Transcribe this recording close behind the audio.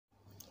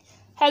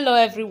Hello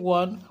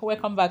everyone,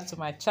 welcome back to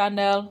my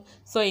channel.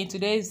 So in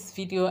today's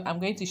video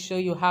I'm going to show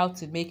you how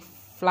to make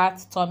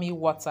flat tummy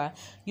water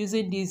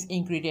using these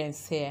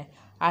ingredients here.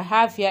 I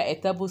have here a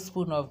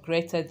tablespoon of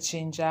grated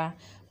ginger,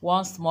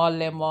 1 small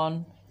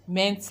lemon,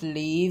 mint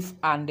leaf,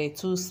 and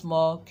 2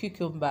 small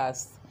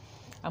cucumbers.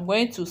 I'm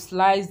going to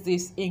slice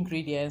these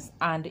ingredients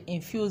and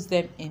infuse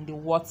them in the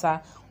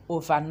water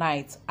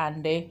overnight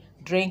and then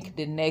drink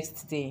the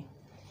next day.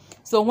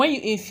 So when you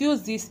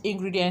infuse these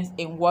ingredients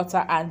in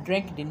water and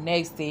drink the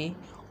next day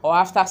or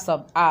after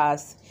some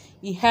hours,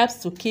 it helps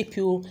to keep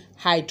you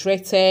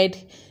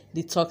hydrated,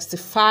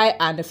 detoxify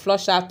and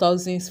flush out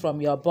toxins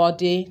from your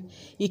body.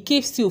 It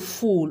keeps you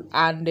full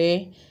and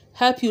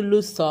help you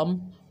lose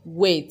some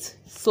weight.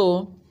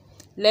 So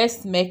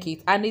let's make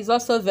it, and it's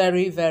also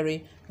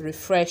very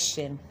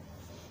refreshing.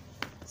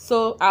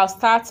 So I'll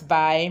start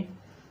by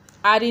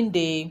adding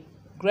the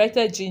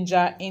grated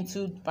ginger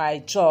into my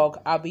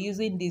jug. I'll be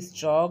using this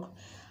jug,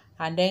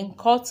 and then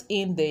cut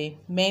in the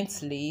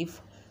mint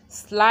leaf,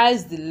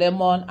 slice the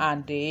lemon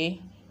and the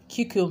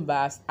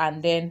cucumbers,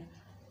 and then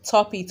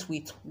top it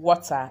with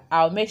water.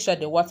 I'll make sure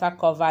the water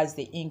covers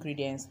the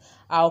ingredients.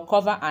 I'll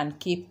cover and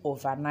keep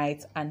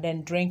overnight and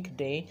then drink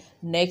the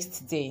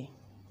next day.